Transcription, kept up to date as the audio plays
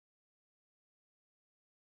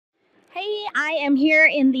Hey, I am here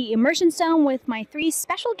in the immersion zone with my three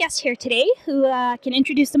special guests here today who can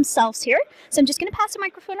introduce themselves here. So I'm just going to pass the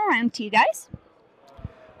microphone around to you guys.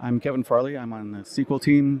 I'm Kevin Farlee. I'm on the SQL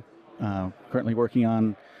team, currently working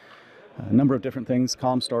on a number of different things,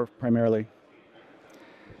 Columnstore primarily.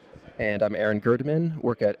 And I'm Aaron Gerdeman,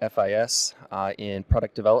 work at FIS in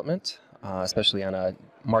product development, especially on a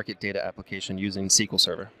market data application using SQL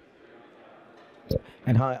Server.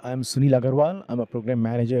 And hi, I'm Sunil Agarwal. I'm a program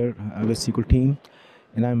manager with SQL team,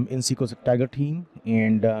 and I'm in SQL Tiger team.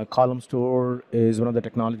 And Columnstore is one of the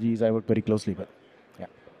technologies I work very closely with. Yeah.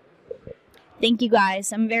 Thank you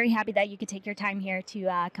guys. I'm very happy that you could take your time here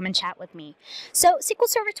to come and chat with me. So SQL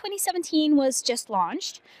Server 2017 was just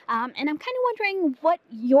launched, and I'm kind of wondering what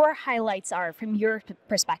your highlights are from your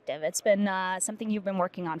perspective. It's been something you've been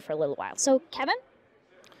working on for a little while. So Kevin?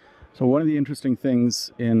 So one of the interesting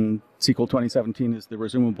things in SQL 2017 is the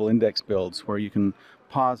resumable index builds, where you can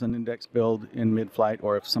pause an index build in mid-flight,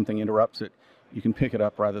 or if something interrupts it, you can pick it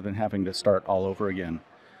up rather than having to start all over again.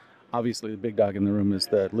 Obviously, the big dog in the room is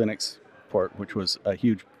the Linux port, which was a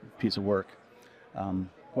huge piece of work.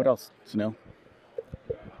 What else, Sunil?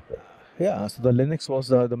 Yeah, so the Linux was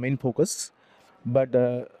the main focus, but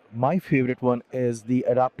my favorite one is the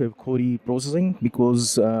adaptive query processing,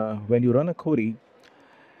 because when you run a query,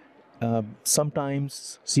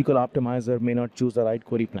 sometimes SQL Optimizer may not choose the right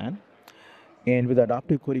query plan. And with the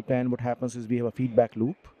adaptive query plan, what happens is we have a feedback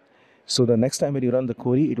loop. So the next time when you run the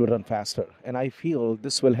query, it will run faster. And I feel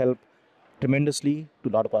this will help tremendously to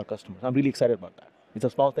a lot of our customers. I'm really excited about that. It's a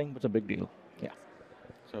small thing, but it's a big deal. Yeah.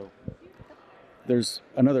 So there's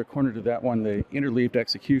another corner to that one, the interleaved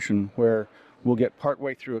execution, where we'll get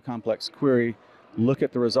partway through a complex query, look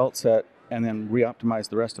at the result set, and then re-optimize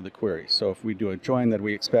the rest of the query. So if we do a join that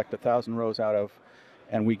we expect 1,000 rows out of,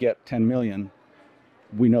 and we get 10 million,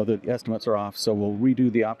 we know that the estimates are off, so we'll redo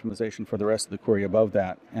the optimization for the rest of the query above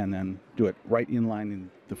that, and then do it right in line in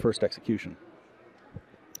the first execution.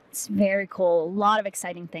 It's very cool. A lot of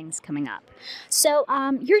exciting things coming up. So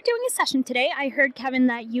you're doing a session today. I heard, Kevin,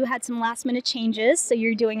 that you had some last minute changes, so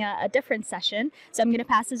you're doing a different session. So I'm going to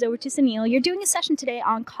pass this over to Sunil. You're doing a session today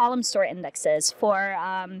on column store indexes for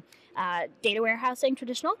data warehousing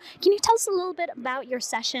traditional. Can you tell us a little bit about your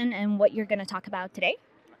session and what you're going to talk about today?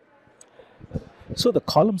 So the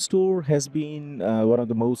Columnstore has been one of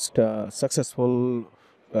the most successful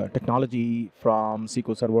technology from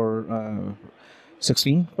SQL Server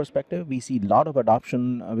 16 perspective. We see a lot of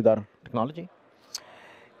adoption with our technology.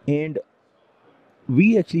 And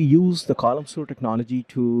we actually use the Columnstore technology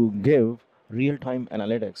to give real-time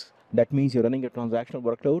analytics. That means you're running a transactional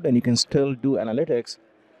workload and you can still do analytics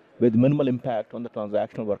with minimal impact on the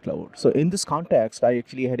transactional workload. So in this context, I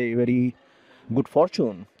actually had a very good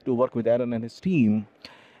fortune to work with Aaron and his team,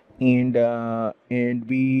 and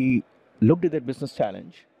we looked at their business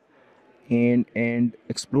challenge and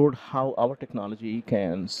explored how our technology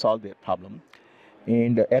can solve their problem.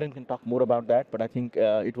 And Aaron can talk more about that, but I think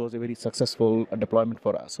it was a very successful deployment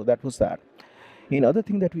for us. So that was that. And other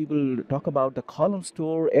thing that we will talk about, the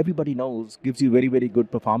Columnstore, everybody knows, gives you very, very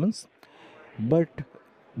good performance. But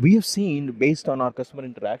we have seen, based on our customer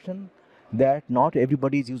interaction, that not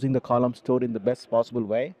everybody is using the Columnstore in the best possible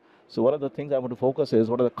way. So one of the things I want to focus is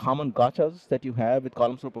what are the common gotchas that you have with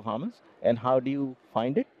Columnstore performance, and how do you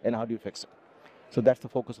find it, and how do you fix it? So that's the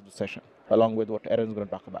focus of the session, along with what Aaron is going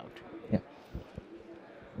to talk about. Yeah.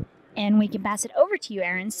 And we can pass it over to you,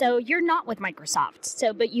 Aaron. So you're not with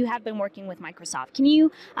Microsoft, but you have been working with Microsoft. Can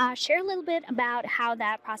you share a little bit about how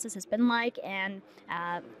that process has been like, and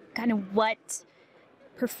kind of what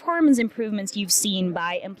performance improvements you've seen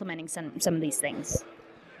by implementing some of these things?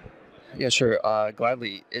 Yeah, sure.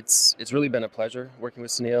 Gladly. It's really been a pleasure working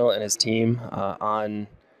with Sunil and his team on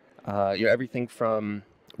everything from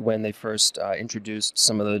when they first introduced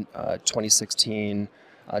some of the 2016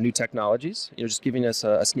 new technologies. Just giving us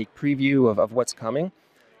a sneak preview of what's coming,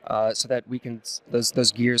 so that we can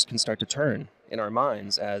those gears can start to turn in our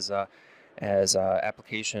minds as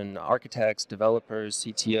application architects, developers,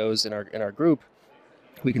 CTOs in our group.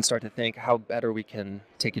 We can start to think how better we can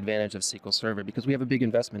take advantage of SQL Server, because we have a big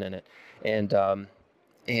investment in it.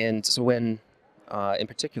 And so when, in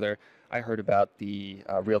particular, I heard about the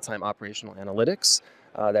real-time operational analytics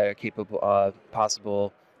that are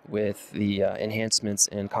possible with the enhancements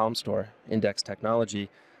in Columnstore index technology,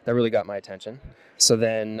 that really got my attention. So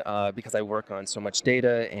then, because I work on so much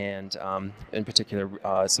data and, in particular,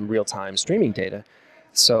 some real-time streaming data,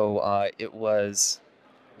 so it was,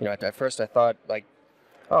 at first I thought, like,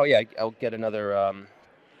 oh yeah, I'll get another, a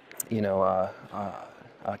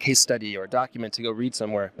case study or a document to go read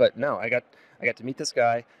somewhere. But no, I got to meet this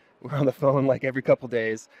guy. We're on the phone like every couple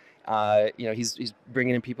days, he's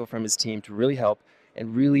bringing in people from his team to really help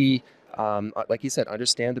and really, like he said,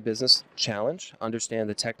 understand the business challenge, understand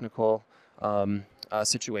the technical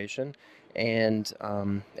situation, and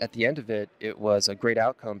at the end of it, it was a great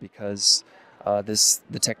outcome because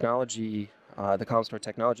the technology, the Columnstore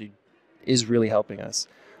technology, is really helping us,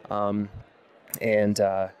 and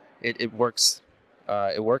it works.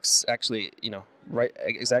 It works actually, right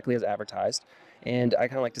exactly as advertised. And I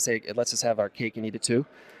kind of like to say it lets us have our cake and eat it too,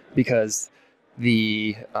 because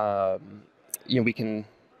we can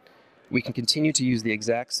continue to use the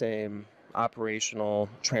exact same operational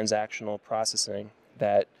transactional processing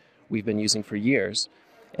that we've been using for years,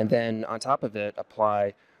 and then on top of it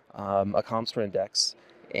apply a Columnstore index,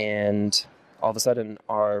 and all of a sudden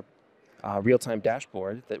our real-time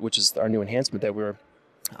dashboard, which is our new enhancement that we're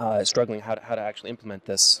struggling how to actually implement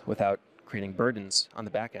this without creating burdens on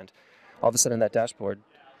the back end. All of a sudden that dashboard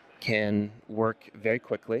can work very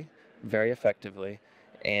quickly, very effectively,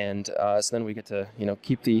 and so then we get to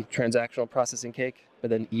keep the transactional processing cake, but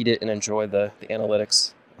then eat it and enjoy the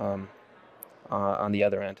analytics on the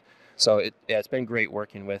other end. So it's been great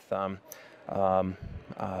working with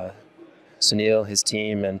Sunil, his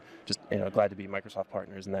team, and just glad to be Microsoft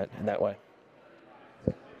partners in that way.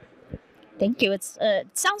 Thank you. It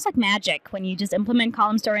sounds like magic when you just implement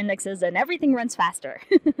Columnstore indexes and everything runs faster.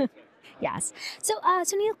 Yes. So,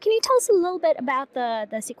 Sunil, can you tell us a little bit about the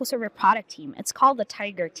SQL Server product team? It's called the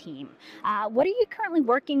Tiger team. What are you currently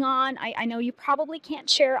working on? I know you probably can't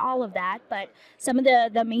share all of that, but some of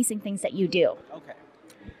the amazing things that you do. Okay.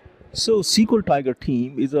 So SQL Tiger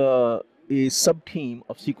team is a sub-team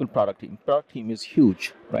of SQL product team. Product team is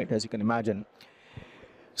huge, right, as you can imagine.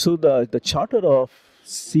 So the charter of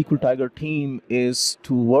SQL Tiger team is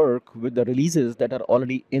to work with the releases that are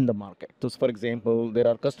already in the market. So for example, there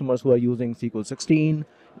are customers who are using SQL 16,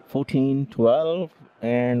 14, 12,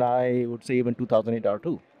 and I would say even 2008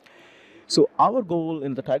 R2. So our goal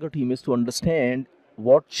in the Tiger team is to understand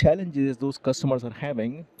what challenges those customers are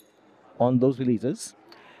having on those releases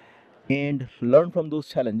and learn from those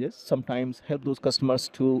challenges, sometimes help those customers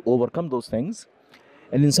to overcome those things,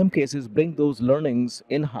 and in some cases bring those learnings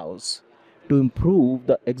in-house to improve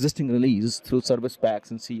the existing release through service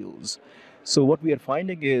packs and CUs. So what we are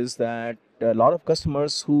finding is that a lot of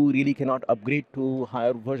customers who really cannot upgrade to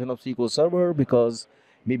higher version of SQL Server because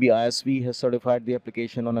maybe ISV has certified the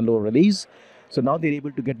application on a lower release, so now they're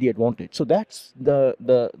able to get the advantage. So that's the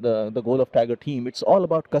goal of Tiger team. It's all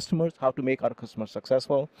about customers, how to make our customers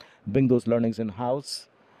successful, bring those learnings in-house,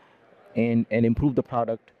 and improve the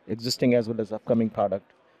product, existing as well as upcoming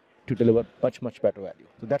product, to deliver much better value.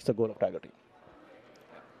 So that's the goal of Tiger team.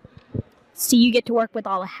 So you get to work with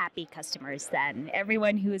all the happy customers then,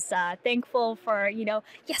 everyone who's thankful for,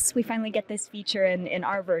 yes, we finally get this feature in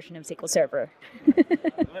our version of SQL Server.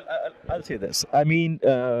 Well, I'll say this. I mean,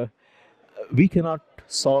 we cannot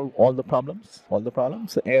solve all the problems.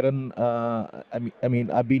 Aaron, I mean,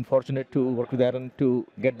 I've been fortunate to work with Aaron to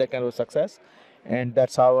get that kind of success. And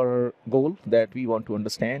that's our goal, that we want to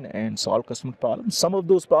understand and solve customer problems. Some of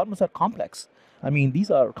those problems are complex. I mean, these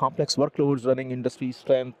are complex workloads running industry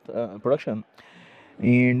strength production.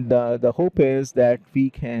 And the hope is that we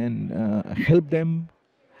can help them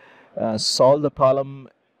solve the problem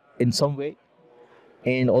in some way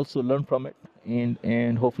and also learn from it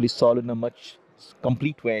and hopefully solve in a much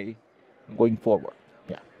complete way going forward.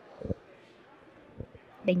 Yeah.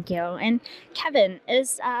 Thank you. And Kevin,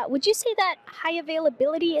 would you say that high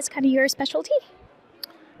availability is kind of your specialty?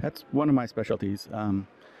 That's one of my specialties.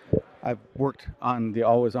 I've worked on the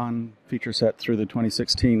always-on feature set through the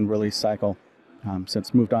 2016 release cycle,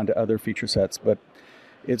 since moved on to other feature sets, but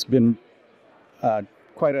it's been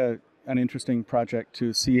quite an interesting project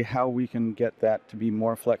to see how we can get that to be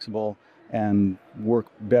more flexible and work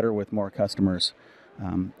better with more customers.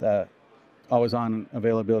 The always-on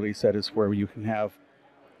availability set is where you can have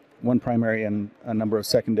one primary and a number of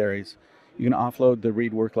secondaries. You can offload the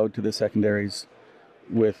read workload to the secondaries.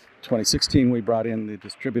 With 2016, we brought in the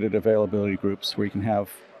distributed availability groups where you can have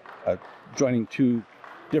joining two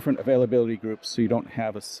different availability groups so you don't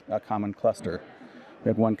have a common cluster. We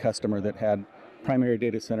had one customer that had primary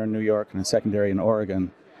data center in New York and a secondary in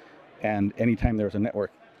Oregon, and anytime there was a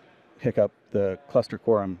network hiccup, the cluster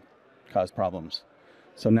quorum caused problems.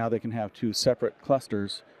 So now they can have two separate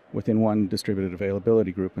clusters within one distributed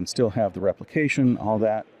availability group and still have the replication, all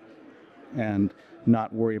that, and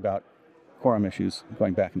not worry about quorum issues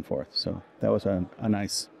going back and forth. So that was a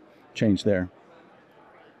nice change there.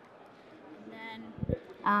 And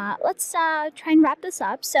then let's try and wrap this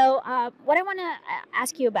up. So what I want to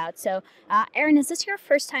ask you about, Aaron, is this your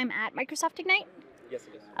first time at Microsoft Ignite? Yes,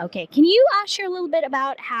 it is. Okay. Can you share a little bit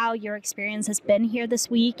about how your experience has been here this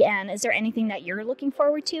week, and is there anything that you're looking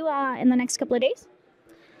forward to in the next couple of days?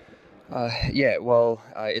 Yeah, well,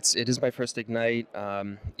 it is my first Ignite.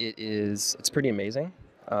 It's pretty amazing.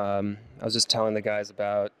 I was just telling the guys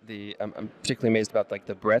about I'm particularly amazed about like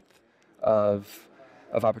the breadth of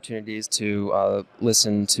opportunities to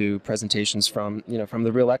listen to presentations from from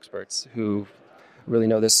the real experts who really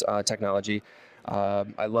know this technology.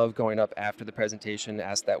 I love going up after the presentation,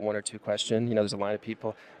 ask that one or two question. There's a line of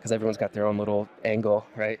people because everyone's got their own little angle,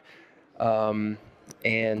 right? And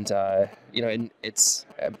it's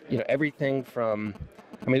everything from,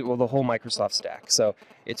 the whole Microsoft stack. So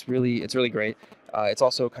it's really great. It's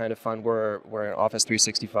also kind of fun. We're an Office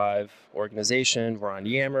 365 organization. We're on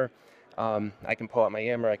Yammer. I can pull out my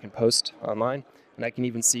Yammer. I can post online, and I can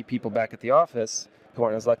even see people back at the office who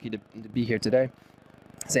aren't as lucky to be here today,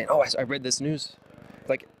 saying, "Oh, I read this news,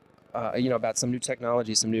 like about some new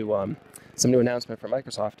technology, some new announcement from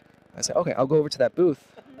Microsoft." I say, "Okay, I'll go over to that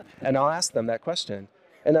booth, and I'll ask them that question,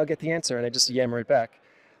 and I'll get the answer, and I just yammer it back."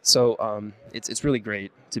 So it's really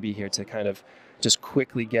great to be here to kind of just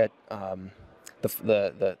quickly get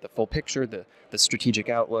the full picture, the strategic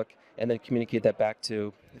outlook, and then communicate that back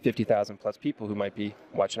to 50,000 plus people who might be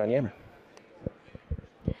watching on Yammer.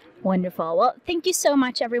 Wonderful. Well, thank you so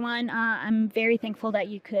much, everyone. I'm very thankful that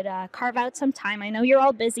you could carve out some time. I know you're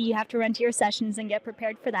all busy. You have to run to your sessions and get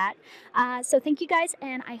prepared for that. So thank you guys,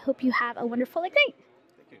 and I hope you have a wonderful Ignite.